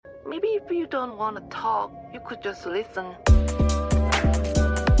Maybe if you don't want to talk, you could just listen.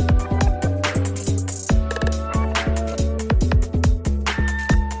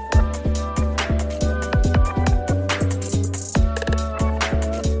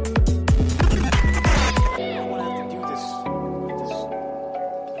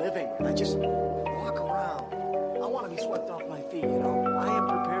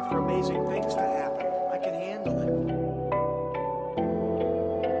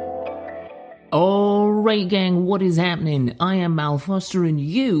 Alright gang, what is happening? I am Mal Foster and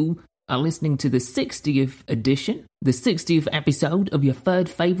you are listening to the 60th edition, the 60th episode of your third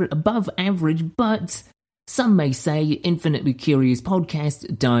favourite above average, but some may say infinitely curious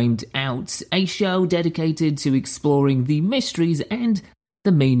podcast, Dimed Out, a show dedicated to exploring the mysteries and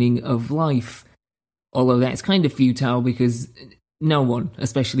the meaning of life. Although that's kind of futile because no one,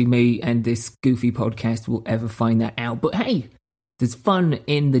 especially me and this goofy podcast, will ever find that out. But hey, there's fun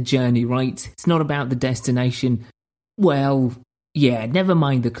in the journey, right? It's not about the destination. Well, yeah, never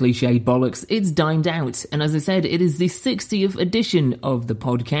mind the cliched bollocks. It's Dimed Out. And as I said, it is the 60th edition of the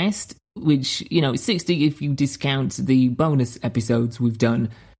podcast, which, 60 if you discount the bonus episodes we've done.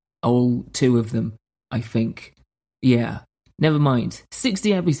 All 2 of them, I think. Yeah, never mind.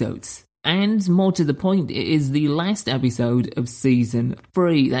 60 episodes. And more to the point, it is the last episode of Season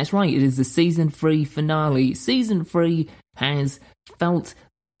 3. That's right, it is the Season 3 finale. Season 3 has felt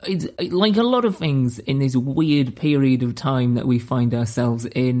it's like a lot of things in this weird period of time that we find ourselves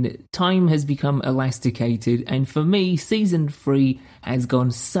in. Time has become elasticated, and for me, Season 3 has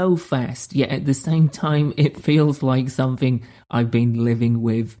gone so fast, yet at the same time, it feels like something I've been living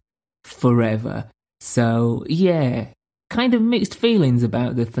with forever. So, yeah, kind of mixed feelings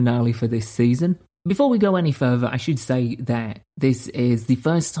about the finale for this season. Before we go any further, I should say that this is the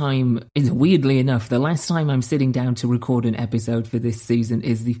first time, weirdly enough, the last time I'm sitting down to record an episode for this season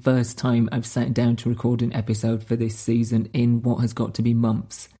is the first time I've sat down to record an episode for this season in what has got to be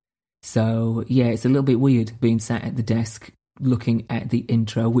months. So, yeah, it's a little bit weird being sat at the desk looking at the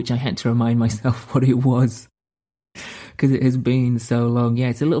intro, which I had to remind myself what it was, because it has been so long. Yeah,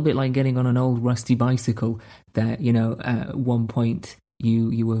 it's a little bit like getting on an old rusty bicycle that, at one point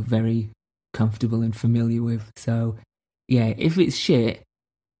you were very comfortable and familiar with. So yeah, if it's shit,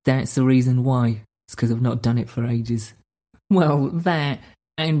 that's the reason why. It's because I've not done it for ages. Well, that,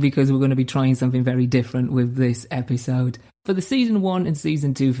 and because we're going to be trying something very different with this episode. For the Season 1 and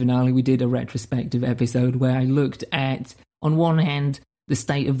Season 2 finale, we did a retrospective episode where I looked at, on one hand, the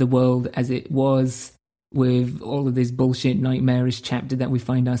state of the world as it was, with all of this bullshit nightmarish chapter that we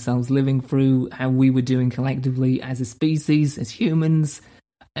find ourselves living through, how we were doing collectively as a species, as humans.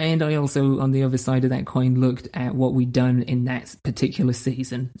 And I also, on the other side of that coin, looked at what we'd done in that particular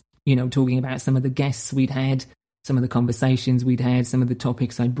season. Talking about some of the guests we'd had, some of the conversations we'd had, some of the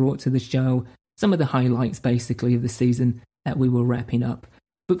topics I'd brought to the show, some of the highlights, basically, of the season that we were wrapping up.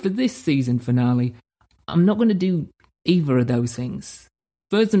 But for this season finale, I'm not going to do either of those things.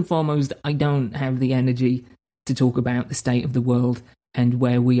 First and foremost, I don't have the energy to talk about the state of the world and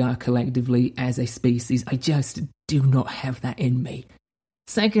where we are collectively as a species. I just do not have that in me.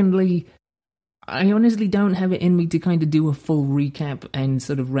 Secondly, I honestly don't have it in me to kind of do a full recap and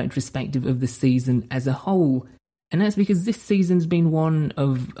sort of retrospective of the season as a whole. And that's because this season's been one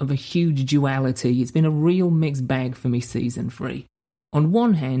of a huge duality. It's been a real mixed bag for me, Season 3. On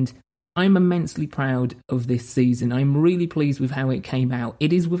one hand, I'm immensely proud of this season. I'm really pleased with how it came out.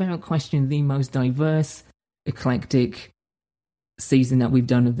 It is without question the most diverse, eclectic season that we've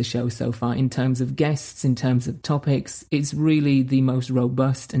done of the show so far in terms of guests, in terms of topics. It's really the most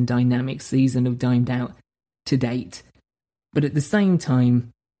robust and dynamic season of Dimed Out to date. But at the same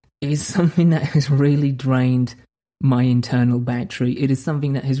time, it is something that has really drained my internal battery. It is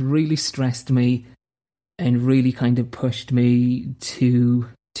something that has really stressed me and really kind of pushed me to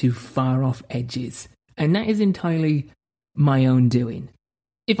far off edges. And that is entirely my own doing.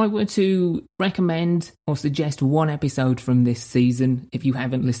 If I were to recommend or suggest one episode from this season, if you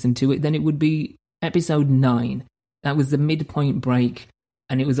haven't listened to it, then it would be episode 9. That was the midpoint break,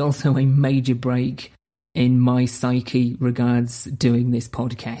 and it was also a major break in my psyche regards doing this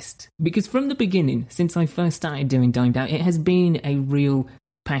podcast. Because from the beginning, since I first started doing Dimed Out, it has been a real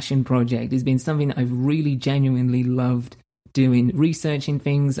passion project. It's been something that I've really genuinely loved doing, researching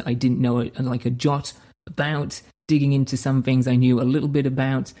things I didn't know like a jot about, digging into some things I knew a little bit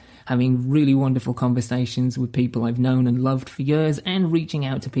about, having really wonderful conversations with people I've known and loved for years, and reaching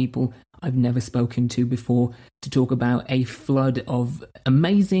out to people I've never spoken to before to talk about a flood of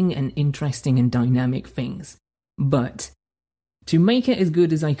amazing and interesting and dynamic things. But to make it as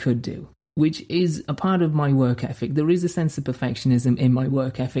good as I could do, which is a part of my work ethic. There is a sense of perfectionism in my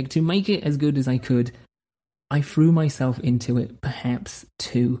work ethic. To make it as good as I could, I threw myself into it perhaps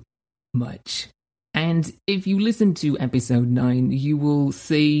too much. And if you listen to episode 9, you will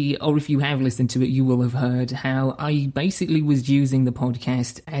see, or if you have listened to it, you will have heard how I basically was using the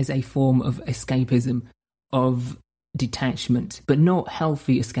podcast as a form of escapism, of detachment, but not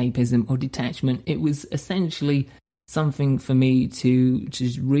healthy escapism or detachment. It was essentially something for me to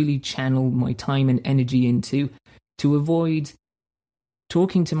just really channel my time and energy into, to avoid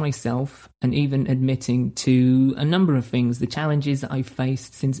talking to myself and even admitting to a number of things, the challenges that I've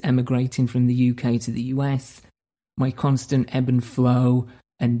faced since emigrating from the UK to the US, my constant ebb and flow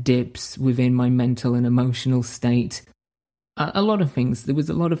and dips within my mental and emotional state. A lot of things. There was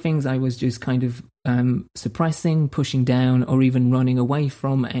a lot of things I was just kind of suppressing, pushing down, or even running away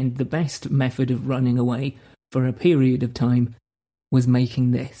from, and the best method of running away for a period of time was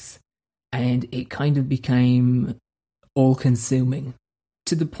making this. And it kind of became all-consuming,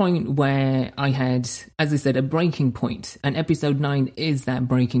 to the point where I had, as I said, a breaking point, and episode 9 is that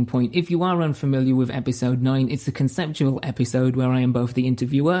breaking point. If you are unfamiliar with episode 9, it's a conceptual episode where I am both the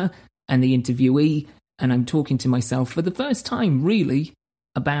interviewer and the interviewee, and I'm talking to myself for the first time, really,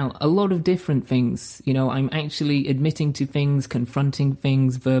 about a lot of different things. You know, I'm actually admitting to things, confronting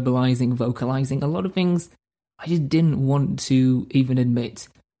things, verbalizing, vocalizing, a lot of things I just didn't want to even admit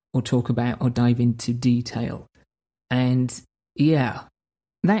or talk about or dive into detail. And yeah,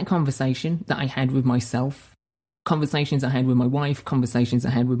 that conversation that I had with myself, conversations I had with my wife, conversations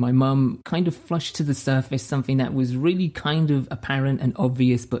I had with my mum, kind of flushed to the surface something that was really kind of apparent and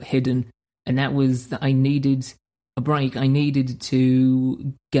obvious but hidden. And that was that I needed a break. I needed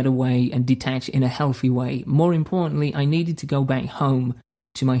to get away and detach in a healthy way. More importantly, I needed to go back home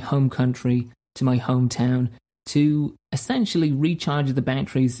to my home country, to my hometown, to essentially recharge the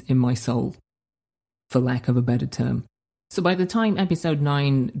batteries in my soul, for lack of a better term. So by the time episode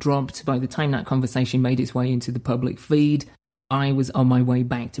 9 dropped, by the time that conversation made its way into the public feed, I was on my way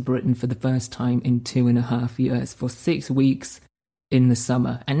back to Britain for the first time in 2.5 years, for 6 weeks in the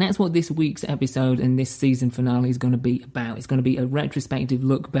summer. And that's what this week's episode and this season finale is going to be about. It's going to be a retrospective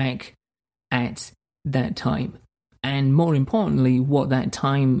look back at that time. And more importantly, what that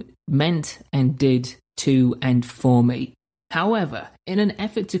time meant and did to and for me. However, in an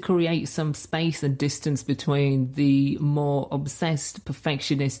effort to create some space and distance between the more obsessed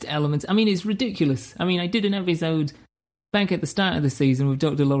perfectionist elements, I mean, it's ridiculous. I mean, I did an episode back at the start of the season with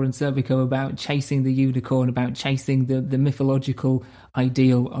Dr. Lauren Serpico about chasing the unicorn, about chasing the mythological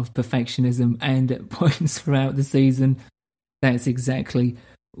ideal of perfectionism, and at points throughout the season, that's exactly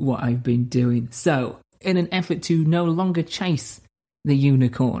what I've been doing. So, in an effort to no longer chase the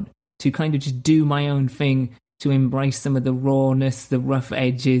unicorn, to kind of just do my own thing, to embrace some of the rawness, the rough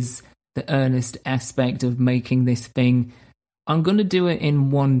edges, the earnest aspect of making this thing, I'm going to do it in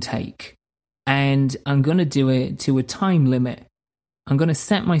one take. And I'm going to do it to a time limit. I'm going to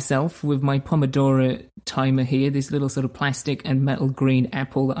set myself with my Pomodoro timer here, this little sort of plastic and metal green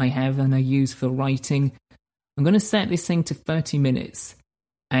apple that I have and I use for writing. I'm going to set this thing to 30 minutes.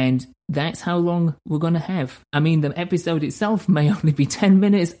 And that's how long we're going to have. I mean, the episode itself may only be 10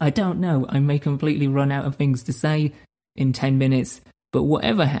 minutes. I don't know. I may completely run out of things to say in 10 minutes. But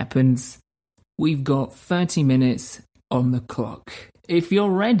whatever happens, we've got 30 minutes on the clock. If you're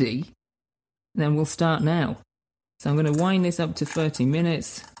ready, then we'll start now. So I'm going to wind this up to 30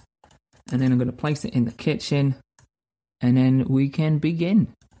 minutes, and then I'm going to place it in the kitchen, and then we can begin.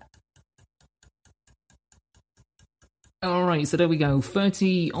 Alright, so there we go,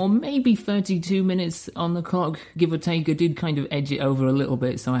 30 or maybe 32 minutes on the clock, give or take. I did kind of edge it over a little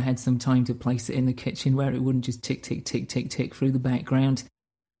bit, so I had some time to place it in the kitchen where it wouldn't just tick, tick, tick, tick, tick through the background,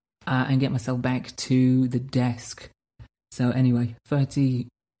 and get myself back to the desk. So anyway,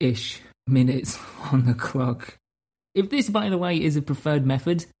 30-ish minutes on the clock. If this, by the way, is a preferred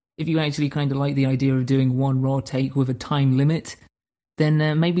method, if you actually kind of like the idea of doing one raw take with a time limit,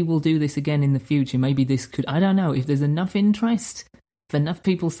 then maybe we'll do this again in the future. Maybe this could, I don't know, if there's enough interest, if enough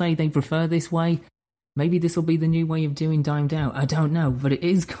people say they prefer this way, maybe this will be the new way of doing Dimed Out. I don't know, but it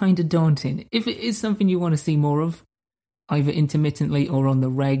is kind of daunting. If it is something you want to see more of, either intermittently or on the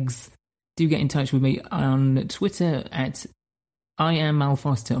regs, do get in touch with me on Twitter at I am Mal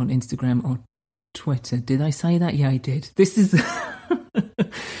Foster, on Instagram or Twitter. Did I say that? Yeah, I did. This is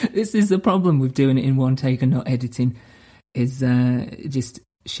this is the problem with doing it in one take and not editing, is just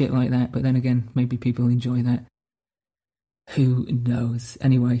shit like that. But then again, maybe people enjoy that. Who knows?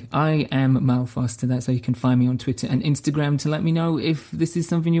 Anyway, I am Mal Foster. That's how you can find me on Twitter and Instagram to let me know if this is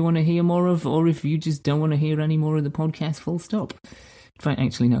something you want to hear more of, or if you just don't want to hear any more of the podcast, full stop.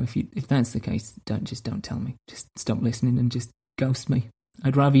 Actually, no. If that's the case, don't tell me. Just stop listening and just ghost me.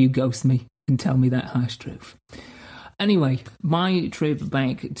 I'd rather you ghost me than tell me that harsh truth. Anyway, my trip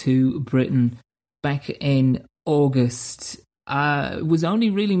back to Britain back in August was only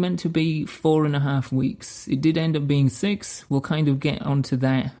really meant to be 4.5 weeks. It did end up being 6. We'll kind of get onto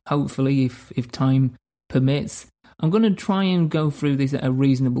that, hopefully, if time permits. I'm going to try and go through this at a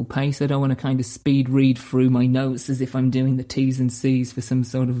reasonable pace. I don't want to kind of speed read through my notes as if I'm doing the T's and C's for some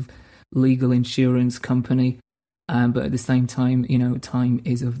sort of legal insurance company. But at the same time, time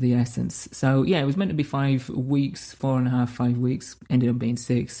is of the essence. So, yeah, it was meant to be 5 weeks, 4.5, 5 weeks. Ended up being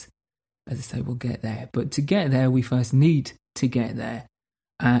 6. As I say, we'll get there. But to get there, we first need to get there.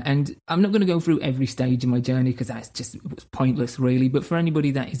 And I'm not going to go through every stage of my journey because it was pointless, really. But for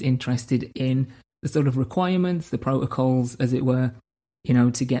anybody that is interested in the sort of requirements, the protocols, as it were,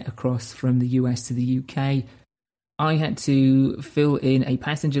 to get across from the US to the UK, I had to fill in a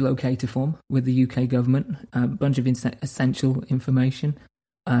passenger locator form with the UK government, a bunch of essential information.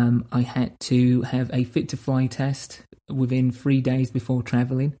 I had to have a fit-to-fly test within 3 days before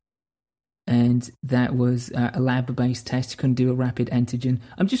travelling. And that was a lab-based test. You couldn't do a rapid antigen.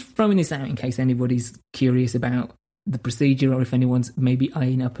 I'm just throwing this out in case anybody's curious about the procedure or if anyone's maybe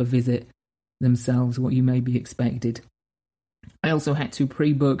eyeing up a visit themselves, what you may be expected. I also had to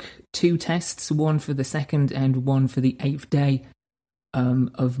pre-book 2 tests, one for the 2nd and one for the 8th day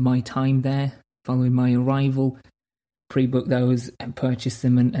of my time there following my arrival. Pre-book those and purchase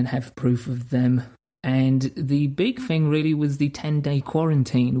them and have proof of them. And the big thing really was the 10-day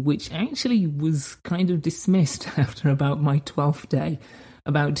quarantine, which actually was kind of dismissed after about my 12th day.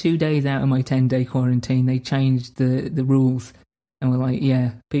 About 2 days out of my 10-day quarantine, they changed the rules. And we're like,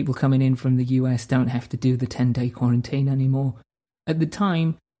 yeah, people coming in from the US don't have to do the 10-day quarantine anymore. At the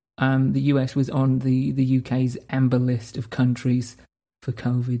time, the US was on the UK's amber list of countries for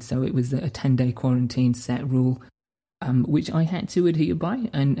COVID, so it was a 10-day quarantine set rule, which I had to adhere by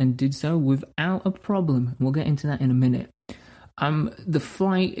and did so without a problem. We'll get into that in a minute. The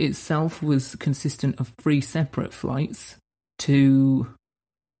flight itself was consistent of 3 separate flights.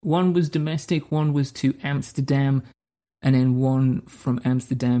 One was domestic, one was to Amsterdam, and then one from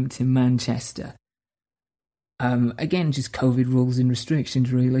Amsterdam to Manchester. Again, just COVID rules and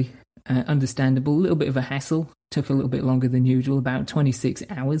restrictions, really. Understandable, a little bit of a hassle. Took a little bit longer than usual, about 26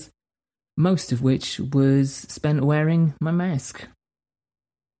 hours. Most of which was spent wearing my mask.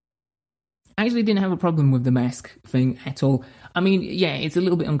 I actually didn't have a problem with the mask thing at all. I mean, yeah, it's a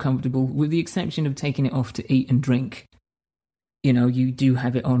little bit uncomfortable, with the exception of taking it off to eat and drink. You do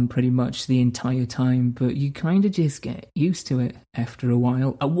have it on pretty much the entire time, but you kind of just get used to it after a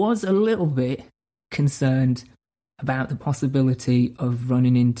while. I was a little bit concerned about the possibility of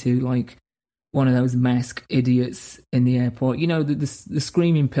running into, like, one of those mask idiots in the airport. The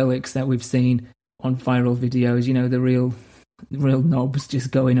screaming pillocks that we've seen on viral videos, the real knobs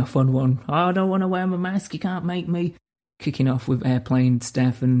just going off on one. Oh, I don't want to wear my mask, you can't make me. Kicking off with airplane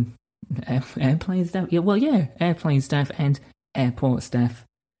staff and... airplane staff? Yeah, airplane staff and airport staff,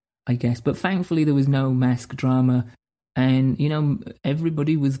 I guess. But thankfully there was no mask drama, and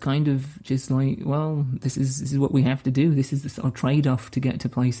everybody was kind of just like, well, this is what we have to do. This is the sort of trade-off to get to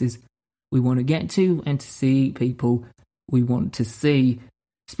places we want to get to and to see people we want to see.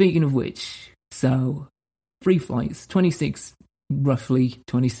 Speaking of which, so 3 flights, roughly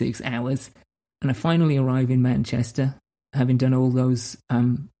 26 hours, and I finally arrive in Manchester, having done all those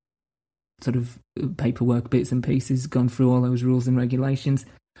sort of paperwork bits and pieces, gone through all those rules and regulations.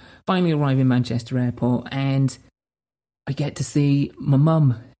 Finally arrive in Manchester Airport, and I get to see my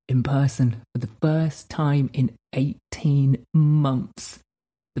mum in person for the first time in 18 months.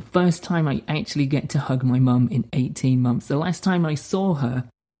 The first time I actually get to hug my mum in 18 months. The last time I saw her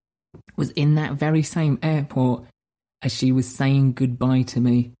was in that very same airport as she was saying goodbye to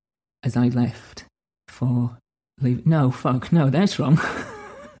me as I left for leave. No, that's wrong.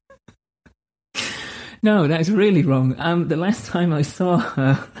 No, that's really wrong. The last time I saw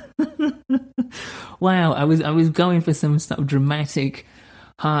her, wow, I was going for some sort of dramatic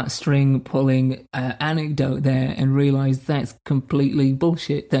heartstring pulling anecdote there and realised that's completely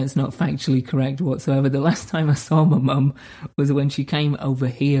bullshit. That's not factually correct whatsoever. The last time I saw my mum was when she came over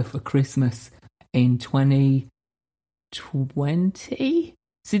here for Christmas in 2020.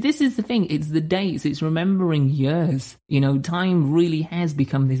 See, this is the thing. It's the dates. It's remembering years. Time really has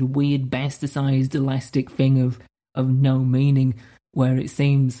become this weird bastardized elastic thing of no meaning, where it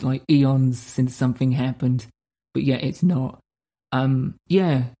seems like eons since something happened, but yet it's not.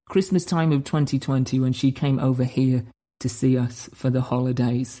 Christmas time of 2020 when she came over here to see us for the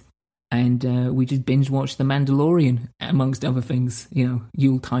holidays. And we just binge watched The Mandalorian, amongst other things,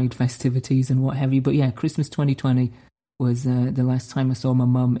 Yuletide festivities and what have you. But yeah, Christmas 2020 was the last time I saw my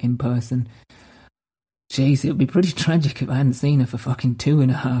mum in person. Jeez, it would be pretty tragic if I hadn't seen her for fucking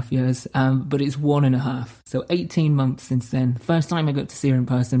 2.5 years. But it's 1.5. So 18 months since then. First time I got to see her in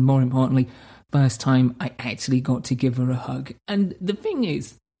person. More importantly, first time I actually got to give her a hug. And the thing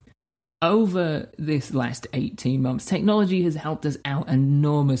is, over this last 18 months, technology has helped us out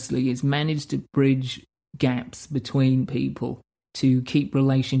enormously. It's managed to bridge gaps between people, to keep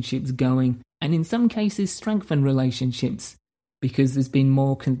relationships going, and in some cases strengthen relationships, because there's been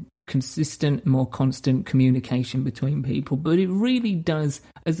more consistent, more constant communication between people. But it really does,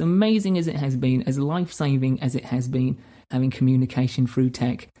 as amazing as it has been, as life-saving as it has been, having communication through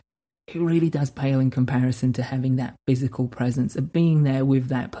tech, it really does pale in comparison to having that physical presence, of being there with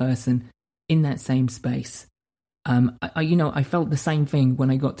that person in that same space. I felt the same thing when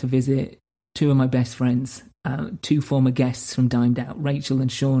I got to visit two of my best friends, two former guests from Dimed Out, Rachel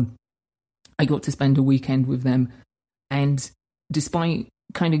and Sean. I got to spend a weekend with them, and despite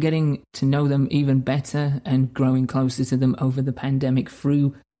kind of getting to know them even better and growing closer to them over the pandemic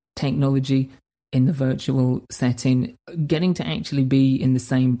through technology, in the virtual setting, getting to actually be in the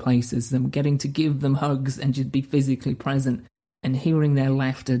same place as them, getting to give them hugs and just be physically present and hearing their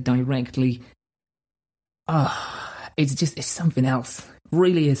laughter directly. It's something else.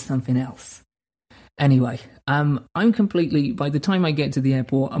 Really is something else. Anyway, I'm completely, by the time I get to the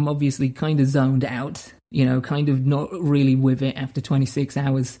airport, I'm obviously kind of zoned out, kind of not really with it after 26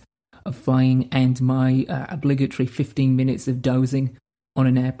 hours of flying and my obligatory 15 minutes of dozing on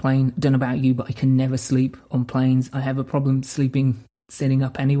an airplane. Don't know about you, but I can never sleep on planes. I have a problem sleeping sitting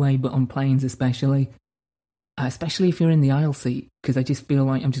up anyway, but on planes especially if you're in the aisle seat, because I just feel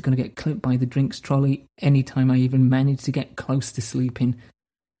like I'm just going to get clipped by the drinks trolley anytime I even manage to get close to sleeping.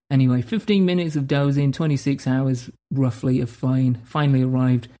 Anyway, 15 minutes of dozing, 26 hours roughly of flying, finally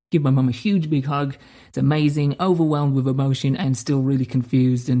arrived, give my mum a huge big hug. It's amazing, overwhelmed with emotion and still really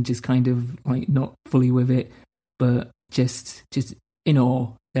confused and just kind of like not fully with it, but just in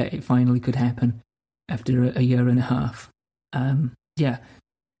awe that it finally could happen after a year and a half.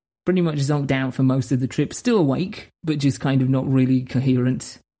 Pretty much zonked out for most of the trip, still awake, but just kind of not really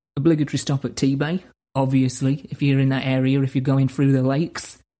coherent. Obligatory stop at T-Bay, obviously. If you're in that area, if you're going through the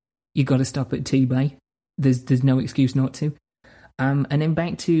lakes, you got to stop at T-Bay. There's no excuse not to. And then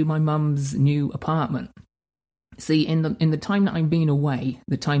back to my mum's new apartment. See, in the time that I've been away,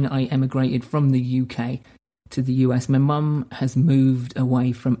 the time that I emigrated from the UK to the US, my mum has moved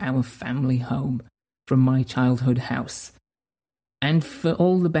away from our family home, from my childhood house. And for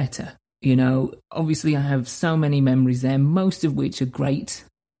all the better, obviously I have so many memories there, most of which are great.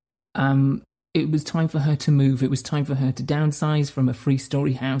 It was time for her to move. It was time for her to downsize from a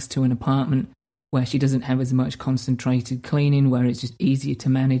 3-story house to an apartment where she doesn't have as much concentrated cleaning, where it's just easier to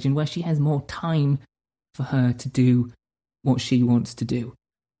manage, and where she has more time for her to do what she wants to do.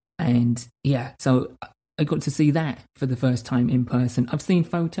 And yeah, so I got to see that for the first time in person. I've seen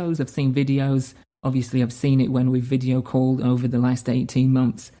photos, I've seen videos. Obviously, I've seen it when we've video called over the last 18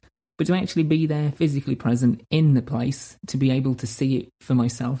 months. But to actually be there, physically present in the place, to be able to see it for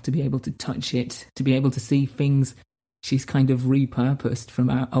myself, to be able to touch it, to be able to see things she's kind of repurposed from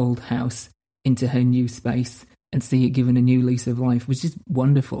our old house into her new space and see it given a new lease of life was just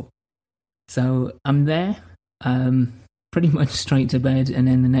wonderful. So I'm there, pretty much straight to bed, and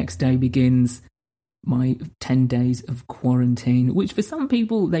then the next day begins my 10 days of quarantine, which for some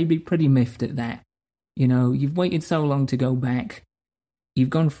people, they'd be pretty miffed at that. You've waited so long to go back. You've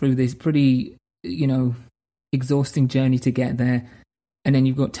gone through this pretty, exhausting journey to get there. And then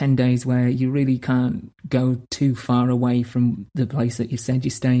you've got 10 days where you really can't go too far away from the place that you said you're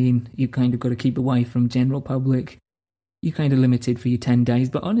staying. You kind of got to keep away from general public. You're kind of limited for your 10 days.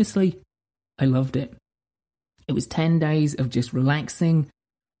 But honestly, I loved it. It was 10 days of just relaxing,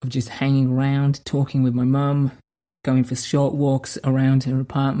 of just hanging around, talking with my mum, going for short walks around her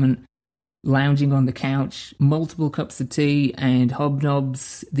apartment, lounging on the couch, multiple cups of tea and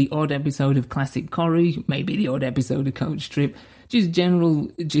hobnobs, the odd episode of Classic Corrie, maybe the odd episode of Coach Trip, just general,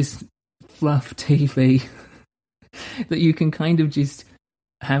 just fluff TV that you can kind of just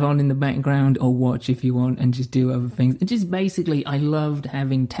have on in the background or watch if you want and just do other things. And just basically, I loved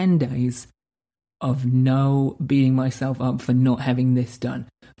having 10 days of no beating myself up for not having this done,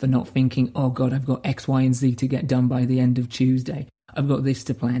 for not thinking, oh God, I've got X, Y, and Z to get done by the end of Tuesday. I've got this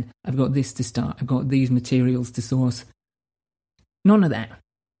to plan. I've got this to start. I've got these materials to source. None of that.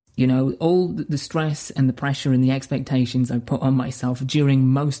 All the stress and the pressure and the expectations I put on myself during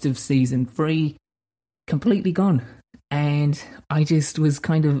most of season 3, completely gone. And I just was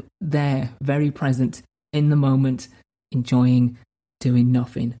kind of there, very present in the moment, enjoying doing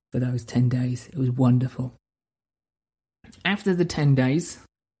nothing for those 10 days. It was wonderful. After the 10 days,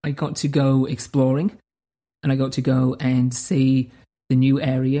 I got to go exploring, and I got to go and see the new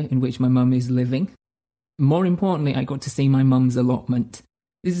area in which my mum is living. More importantly, I got to see my mum's allotment.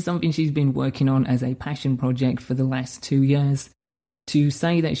 This is something she's been working on as a passion project for the last 2 years. To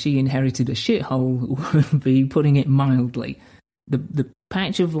say that she inherited a shithole would be putting it mildly. The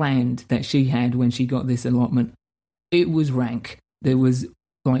patch of land that she had when she got this allotment, it was rank. There was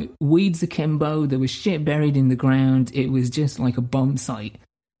like weeds akimbo, there was shit buried in the ground, it was just like a bomb site.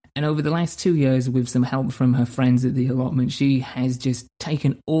 And over the last 2 years, with some help from her friends at the allotment, she has just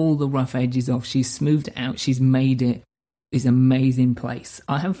taken all the rough edges off, she's smoothed it out, she's made it this amazing place.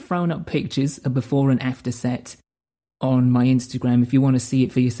 I have thrown up pictures, a before and after set, on my Instagram if you want to see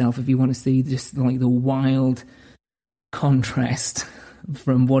it for yourself, if you want to see just like the wild contrast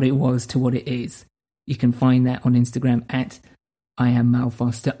from what it was to what it is. You can find that on Instagram at I am Mal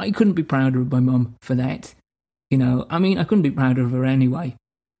Foster. I couldn't be prouder of my mum for that. You know, I mean, I couldn't be prouder of her anyway.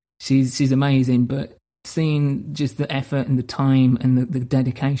 She's amazing, but seeing just the effort and the time and the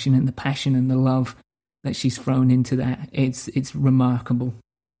dedication and the passion and the love that she's thrown into that, it's remarkable.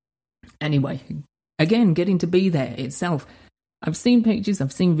 Anyway, again, getting to be there itself. I've seen pictures,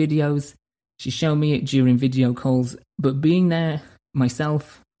 I've seen videos. She showed me it during video calls, but being there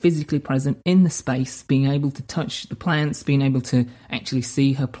myself, physically present in the space, being able to touch the plants, being able to actually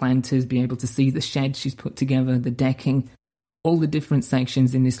see her planters, being able to see the shed she's put together, the decking, all the different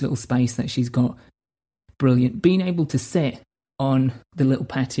sections in this little space that she's got. Brilliant. Being able to sit on the little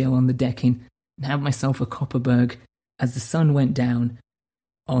patio on the decking and have myself a Copperberg as the sun went down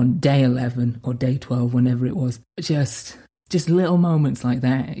on day 11 or day 12, whenever it was. Just little moments like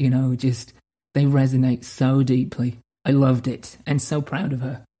that, you know, just they resonate so deeply. I loved it and so proud of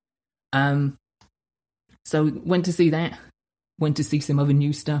her. So went to see that, went to see some other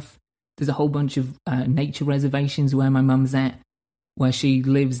new stuff. There's a whole bunch of nature reservations where my mum's at, where she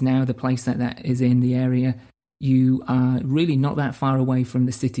lives now, the place that is in the area. You are really not that far away from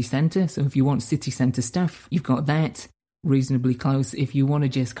the city centre, so if you want city centre stuff, you've got that reasonably close. If you want to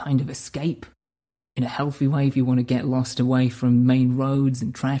just kind of escape in a healthy way, if you want to get lost away from main roads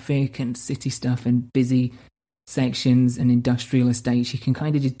and traffic and city stuff and busy sections and industrial estates, you can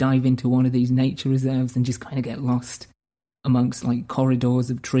kind of just dive into one of these nature reserves and just kind of get lost amongst like corridors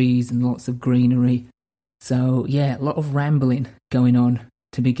of trees and lots of greenery. So yeah, a lot of rambling going on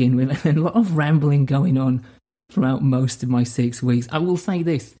to begin with, and a lot of rambling going on throughout most of my 6 weeks. I will say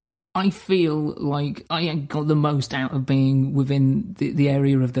this, I feel like I got the most out of being within the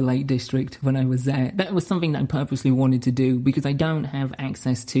area of the Lake District when I was there. That was something that I purposely wanted to do because I don't have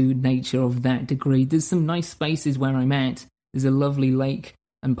access to nature of that degree. There's some nice spaces where I'm at. There's a lovely lake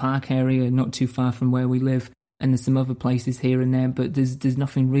and park area not too far from where we live, and there's some other places here and there, but there's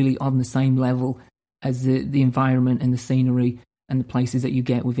nothing really on the same level as the environment and the scenery and the places that you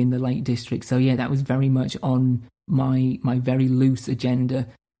get within the Lake District. So yeah, that was very much on my very loose agenda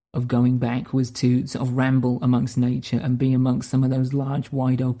of going back, was to sort of ramble amongst nature and be amongst some of those large,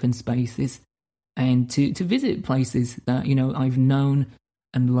 wide open spaces, and to visit places that, you know, I've known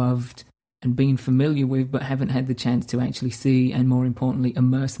and loved and been familiar with, but haven't had the chance to actually see, and more importantly,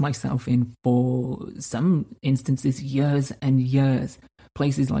 immerse myself in for some instances, years and years.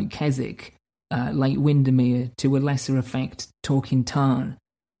 Places like Keswick, Lake Windermere, to a lesser effect, Torquay Tarn.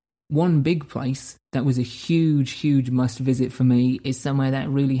 One big place that was a huge, huge must-visit for me is somewhere that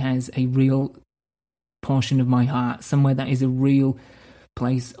really has a real portion of my heart, somewhere that is a real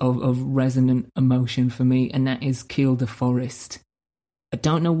place of resonant emotion for me, and that is Kielder Forest. I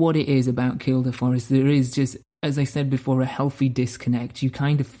don't know what it is about Kielder Forest. There is just, as I said before, a healthy disconnect. You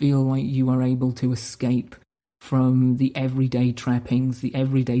kind of feel like you are able to escape from the everyday trappings, the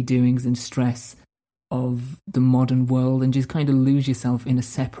everyday doings and stress of the modern world, and just kind of lose yourself in a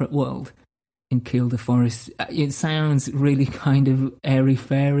separate world in Kielder Forest. It sounds really kind of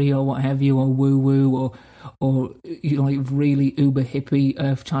airy-fairy or what have you, or woo-woo, or you know, like really uber hippie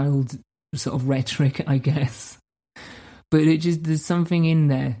Earthchild sort of rhetoric, I guess. But it just, there's something in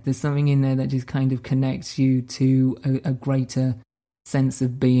there. There's something in there that just kind of connects you to a greater sense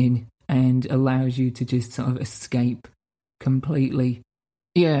of being and allows you to just sort of escape completely.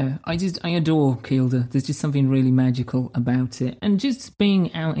 Yeah, I adore Kielder. There's just something really magical about it. And just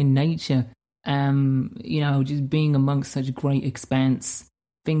being out in nature, you know, just being amongst such great expanse,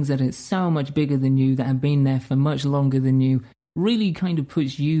 things that are so much bigger than you, that have been there for much longer than you, really kind of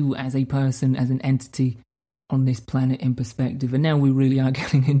puts you as a person, as an entity on this planet in perspective. And now we really are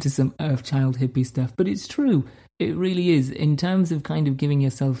getting into some Earthchild hippie stuff, but it's true. It really is, in terms of kind of giving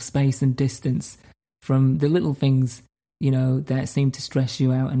yourself space and distance from the little things, that seem to stress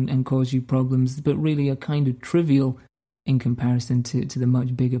you out and cause you problems, but really are kind of trivial in comparison to the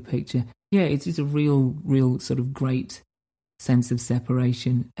much bigger picture. Yeah, it's just a real sort of great sense of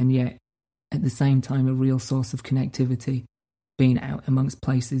separation, and yet at the same time a real source of connectivity, being out amongst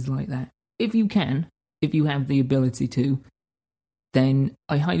places like that. If you have the ability to, then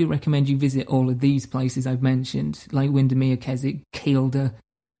I highly recommend you visit all of these places I've mentioned, like Windermere, Keswick, Kielder.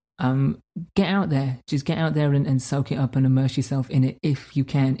 Get out there. Just get out there and soak it up and immerse yourself in it if you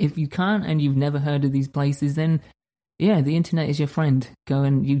can. If you can't and you've never heard of these places, then yeah, the internet is your friend. Go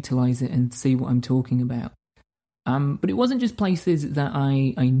and utilize it and see what I'm talking about. But it wasn't just places that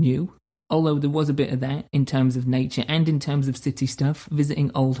I knew, although there was a bit of that in terms of nature and in terms of city stuff,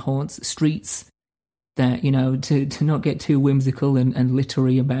 visiting old haunts, streets that, to not get too whimsical and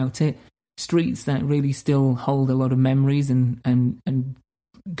literary about it, streets that really still hold a lot of memories and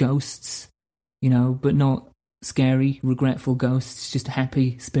ghosts, but not scary, regretful ghosts, just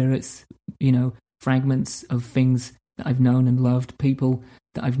happy spirits, fragments of things that I've known and loved, people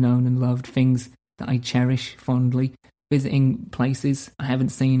that I've known and loved, things that I cherish fondly, visiting places I haven't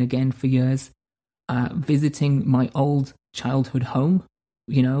seen again for years, visiting my old childhood home.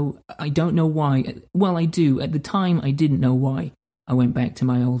 I don't know why. Well, I do. At the time, I didn't know why I went back to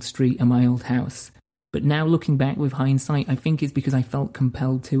my old street and my old house. But now looking back with hindsight, I think it's because I felt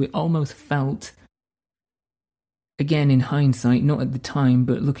compelled to. It almost felt, again in hindsight, not at the time,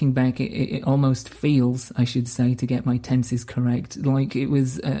 but looking back, it almost feels, I should say, to get my tenses correct, like it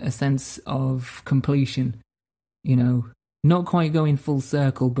was a sense of completion, not quite going full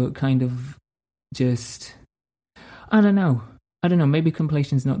circle, but kind of just, I don't know, maybe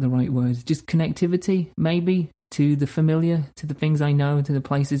completion's not the right word, just connectivity, maybe, to the familiar, to the things I know, to the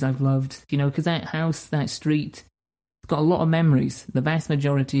places I've loved, because that house, that street, it's got a lot of memories, the vast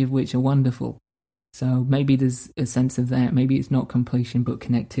majority of which are wonderful. So maybe there's a sense of that. Maybe it's not completion, but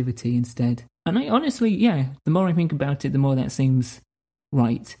connectivity instead. And I honestly, the more I think about it, the more that seems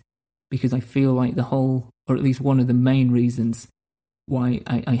right. Because I feel like the whole, or at least one of the main reasons why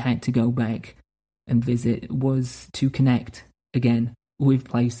I had to go back and visit was to connect again with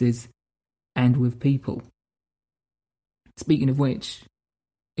places and with people. Speaking of which,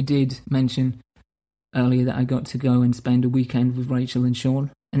 I did mention earlier that I got to go and spend a weekend with Rachel and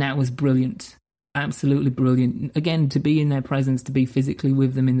Sean, and that was brilliant. Absolutely brilliant. Again, to be in their presence, to be physically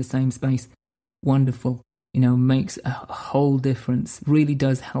with them in the same space, wonderful. Makes a whole difference. Really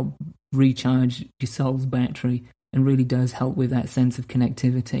does help recharge your soul's battery and really does help with that sense of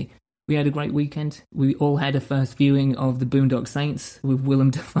connectivity. We had a great weekend. We all had a first viewing of The Boondock Saints with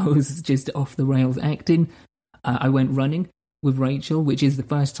Willem Dafoe's just off-the-rails acting. I went running with Rachel, which is the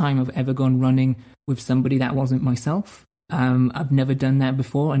first time I've ever gone running with somebody that wasn't myself. I've never done that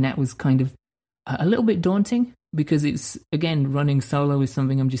before, and that was kind of a little bit daunting because it's, again, running solo is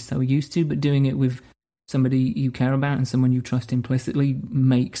something I'm just so used to, but doing it with somebody you care about and someone you trust implicitly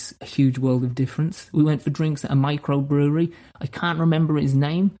makes a huge world of difference. We went for drinks at a microbrewery. I can't remember its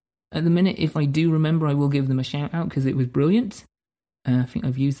name at the minute. If I do remember, I will give them a shout out because it was brilliant. I think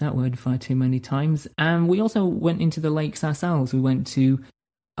I've used that word far too many times. And we also went into the lakes ourselves. We went to,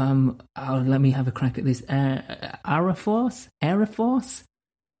 let me have a crack at this, Arafos?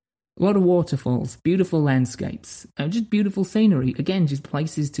 A lot of waterfalls, beautiful landscapes, just beautiful scenery. Again, just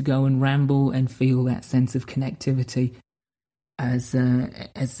places to go and ramble and feel that sense of connectivity as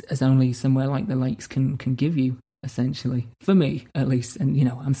only somewhere like the lakes can give you, essentially. For me, at least. And,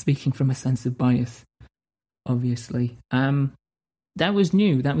 I'm speaking from a sense of bias, obviously. That was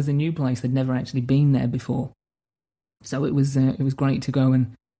new. That was a new place. I'd never actually been there before. So it was great to go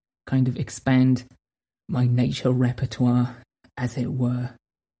and kind of expand my nature repertoire, as it were.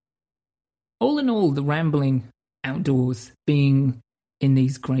 All in all, the rambling outdoors, being in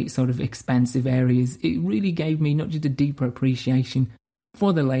these great sort of expansive areas, it really gave me not just a deeper appreciation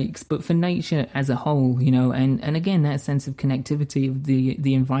for the lakes, but for nature as a whole, and again, that sense of connectivity of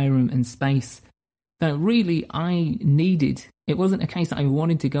the environment and space that really I needed. It wasn't a case that I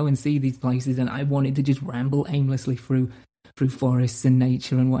wanted to go and see these places and I wanted to just ramble aimlessly through forests and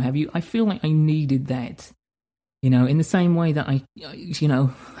nature and what have you. I feel like I needed that. In the same way that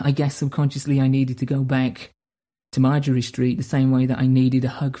I guess subconsciously I needed to go back to Marjorie Street, the same way that I needed a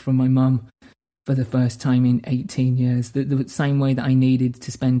hug from my mum for the first time in 18 years, the same way that I needed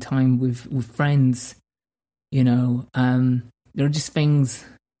to spend time with friends, there are just things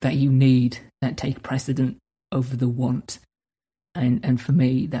that you need that take precedent over the want. And for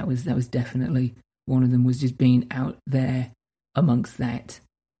me, that was definitely one of them, was just being out there amongst that.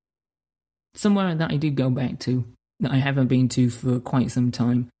 somewhere that I did go back to, that I haven't been to for quite some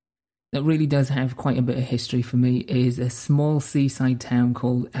time, that really does have quite a bit of history for me, is a small seaside town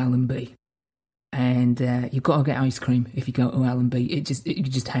called Allenby. And you've got to get ice cream if you go to Allenby. You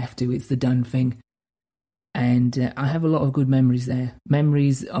just have to. It's the done thing. And I have a lot of good memories there.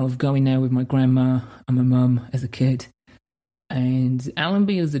 Memories of going there with my grandma and my mum as a kid. And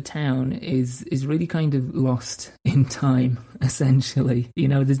Allenby as a town is really kind of lost in time, essentially. You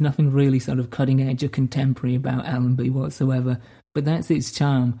know, there's nothing really sort of cutting edge or contemporary about Allenby whatsoever. But that's its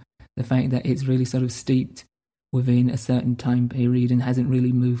charm, the fact that it's really sort of steeped within a certain time period and hasn't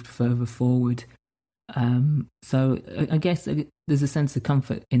really moved further forward. So I guess there's a sense of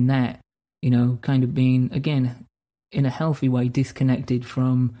comfort in that, you know, kind of being, again, in a healthy way, disconnected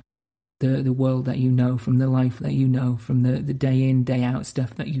from the world that you know, from the life that you know, from the day in, day out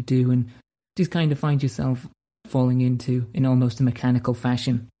stuff that you do, and just kind of find yourself falling into in almost a mechanical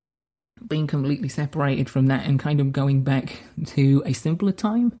fashion, being completely separated from that and kind of going back to a simpler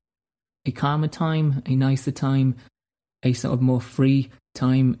time, a calmer time, a nicer time, a sort of more free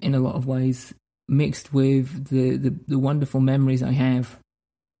time in a lot of ways, mixed with the wonderful memories I have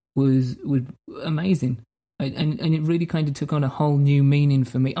was amazing. And it really kind of took on a whole new meaning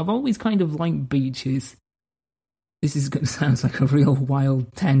for me. I've always kind of liked beaches. This is going to sound like a real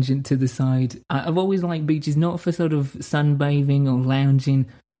wild tangent to the side. I've always liked beaches, not for sort of sunbathing or lounging,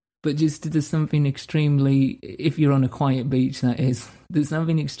 but just there's something extremely, if you're on a quiet beach, that is, there's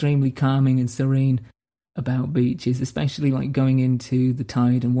something extremely calming and serene about beaches, especially like going into the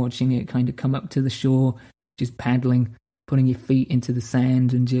tide and watching it kind of come up to the shore, just paddling, putting your feet into the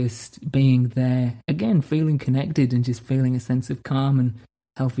sand and just being there. Again, feeling connected and just feeling a sense of calm and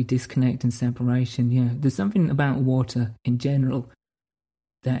healthy disconnect and separation. Yeah, there's something about water in general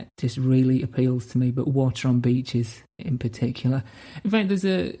that just really appeals to me, but water on beaches in particular. In fact,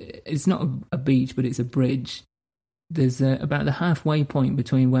 it's not a beach, but it's a bridge. There's about the halfway point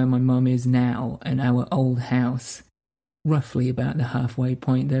between where my mum is now and our old house, roughly about the halfway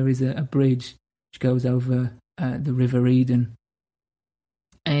point. There is a bridge which goes over the River Eden.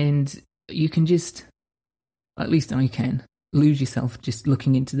 And you can just, at least I can, lose yourself just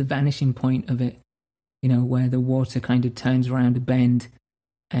looking into the vanishing point of it, you know, where the water kind of turns around a bend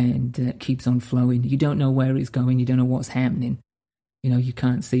and keeps on flowing. You don't know where it's going, you don't know what's happening. You know, you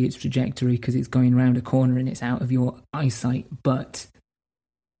can't see its trajectory because it's going around a corner and it's out of your eyesight. But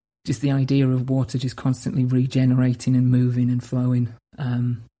just the idea of water just constantly regenerating and moving and flowing,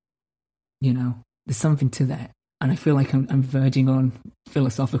 you know, there's something to that. And I feel like I'm verging on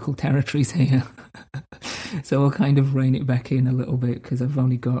philosophical territories here. So I'll kind of rein it back in a little bit because I've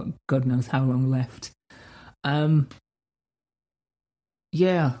only got God knows how long left.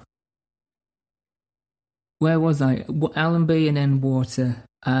 Yeah. Where was I? Allenby and then water.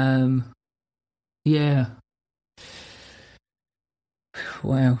 Yeah.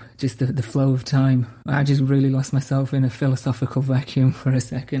 Wow, just the flow of time. I just really lost myself in a philosophical vacuum for a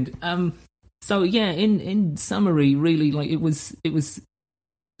second. So yeah, in summary, really, like it was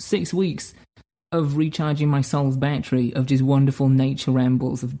 6 weeks of recharging my soul's battery, of just wonderful nature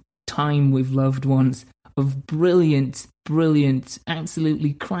rambles, of time with loved ones, of brilliant,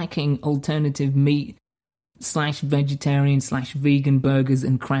 absolutely cracking alternative meat / vegetarian / vegan burgers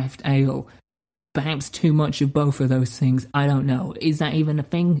and craft ale. Perhaps too much of both of those things. I don't know. Is that even a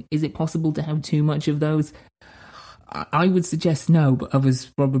thing? Is it possible to have too much of those? I would suggest no, but others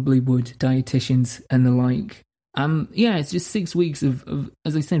probably would. Dietitians and the like. Yeah, it's just 6 weeks of,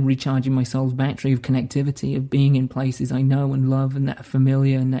 as I said, recharging my soul's battery, of connectivity, of being in places I know and love and that are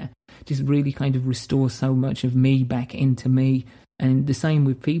familiar, and that just really kind of restores so much of me back into me. And the same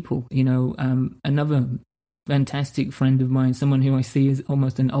with people, you know. Another fantastic friend of mine, someone who I see as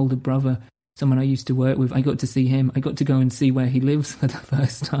almost an older brother, someone I used to work with, I got to see him. I got to go and see where he lives for the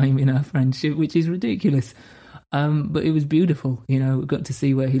first time in our friendship, which is ridiculous. But it was beautiful, you know, got to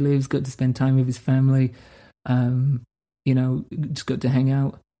see where he lives, got to spend time with his family, you know, just got to hang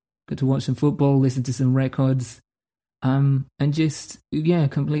out, got to watch some football, listen to some records, and just, yeah,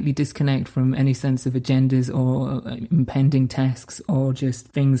 completely disconnect from any sense of agendas or impending tasks or just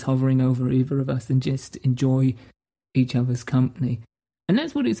things hovering over either of us, and just enjoy each other's company. And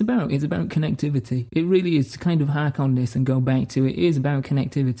that's what it's about. It's about connectivity. It really is. To kind of hark on this and go back to it, it is about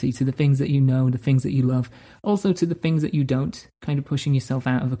connectivity to the things that you know, the things that you love. Also to the things that you don't. Kind of pushing yourself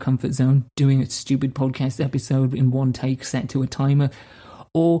out of a comfort zone, doing a stupid podcast episode in one take set to a timer,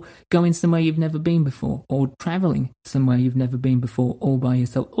 or going somewhere you've never been before, or traveling somewhere you've never been before all by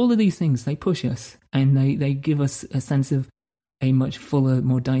yourself. All of these things, they push us, and they give us a sense of a much fuller,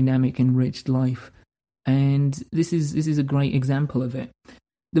 more dynamic, enriched life. And this is a great example of it.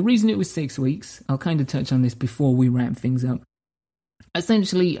 the reason it was 6 weeks, I'll kind of touch on this before we wrap things up.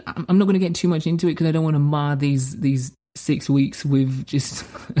 Essentially, I'm not going to get too much into it because I don't want to mar these 6 weeks with just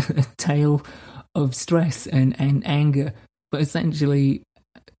a tale of stress and anger. But essentially,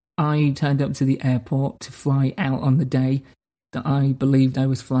 I turned up to the airport to fly out on the day that I believed I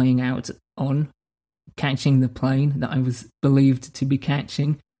was flying out on, catching the plane that I was believed to be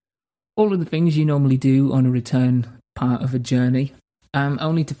catching. All of the things you normally do on a return part of a journey,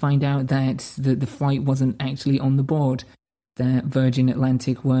 only to find out that the flight wasn't actually on the board, that Virgin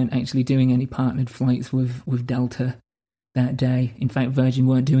Atlantic weren't actually doing any partnered flights with Delta that day. In fact, Virgin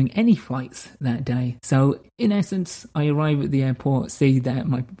weren't doing any flights that day. So, in essence, I arrive at the airport, see that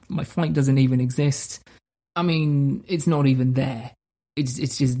my flight doesn't even exist. I mean, it's not even there.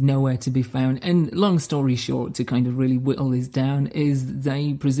 It's just nowhere to be found. And long story short, to kind of really whittle this down, is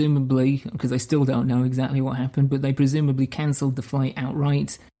they presumably, because I still don't know exactly what happened, but they presumably cancelled the flight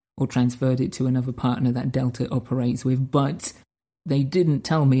outright or transferred it to another partner that Delta operates with. But they didn't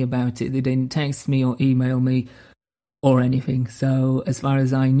tell me about it. They didn't text me or email me or anything. So as far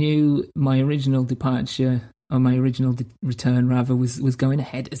as I knew, my original departure, or my original return rather, was going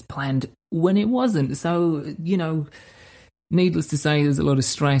ahead as planned when it wasn't. So, you know, needless to say, there's a lot of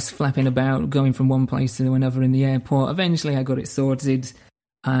stress flapping about, going from one place to another in the airport. Eventually I got it sorted,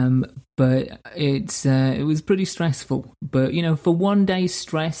 but it was pretty stressful. But, you know, for one day's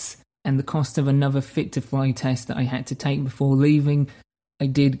stress and the cost of another fit-to-fly test that I had to take before leaving, I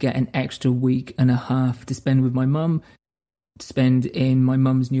did get an extra week and a half to spend with my mum, to spend in my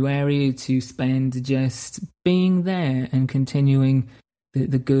mum's new area, to spend just being there and continuing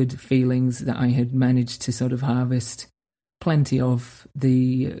the good feelings that I had managed to sort of harvest plenty of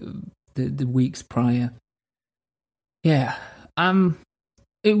the weeks prior. Yeah,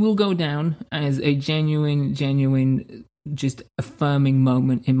 it will go down as a genuine, just affirming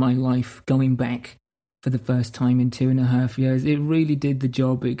moment in my life, going back for the first time in 2.5 years. It really did the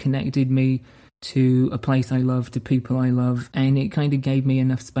job. It connected me to a place I love, to people I love, and it kind of gave me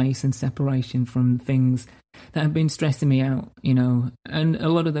enough space and separation from things that have been stressing me out, you know. And a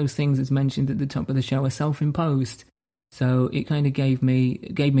lot of those things, as mentioned at the top of the show, are self-imposed. So it kind of gave me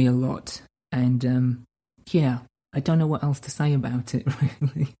a lot. And yeah, I don't know what else to say about it,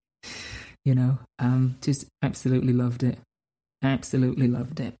 really. You know, just absolutely loved it. Absolutely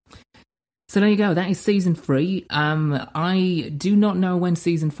loved it. So there you go. That is season 3. I do not know when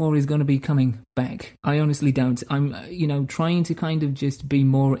season 4 is going to be coming back. I honestly don't. I'm, you know, trying to kind of just be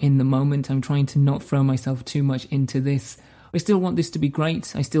more in the moment. I'm trying to not throw myself too much into this. I still want this to be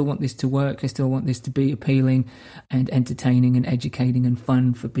great. I still want this to work. I still want this to be appealing and entertaining and educating and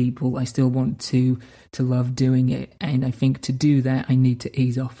fun for people. I still want to love doing it. And I think to do that, I need to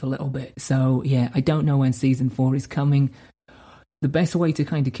ease off a little bit. So yeah, I don't know when season 4 is coming. The best way to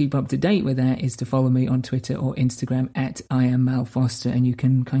kind of keep up to date with that is to follow me on Twitter or Instagram at I am Mal Foster, and you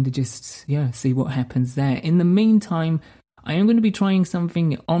can kind of just, see what happens there. In the meantime, I am going to be trying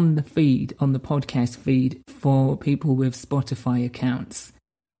something on the feed, on the podcast feed, for people with Spotify accounts.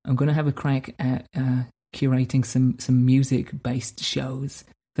 I'm going to have a crack at curating some music-based shows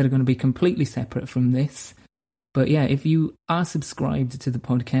that are going to be completely separate from this. But yeah, if you are subscribed to the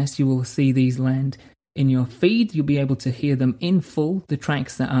podcast, you will see these land in your feed. You'll be able to hear them in full, the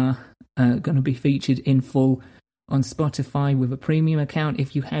tracks that are going to be featured in full on Spotify with a premium account.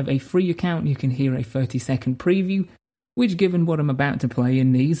 If you have a free account, you can hear a 30-second preview, which, given what I'm about to play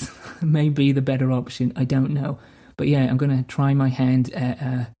in these, may be the better option. I don't know. But yeah, I'm going to try my hand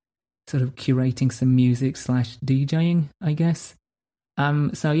at sort of curating some music / DJing, I guess.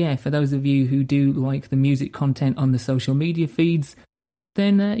 So yeah, for those of you who do like the music content on the social media feeds,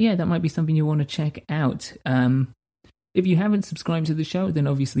 then that might be something you want to check out. If you haven't subscribed to the show, then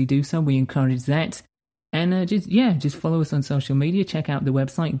obviously do so. We encourage that. And just follow us on social media. Check out the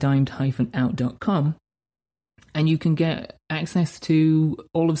website, dimed-out.com. And you can get access to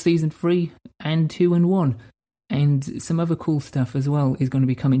all of Season 3 and 2 and 1. And some other cool stuff as well is going to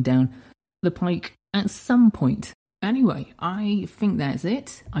be coming down the pike at some point. Anyway, I think that's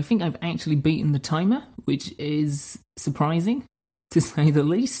it. I think I've actually beaten the timer, which is surprising, to say the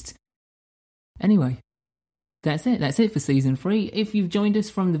least. Anyway, that's it. That's it for Season 3. If you've joined us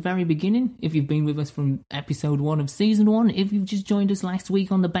from the very beginning, if you've been with us from Episode 1 of Season 1, if you've just joined us last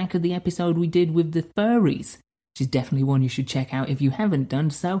week on the back of the episode we did with the furries, which is definitely one you should check out if you haven't done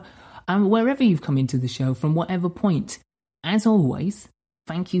so, wherever you've come into the show, from whatever point, as always,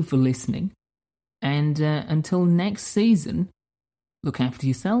 thank you for listening. And until next season, look after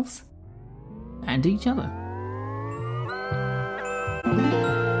yourselves and each other.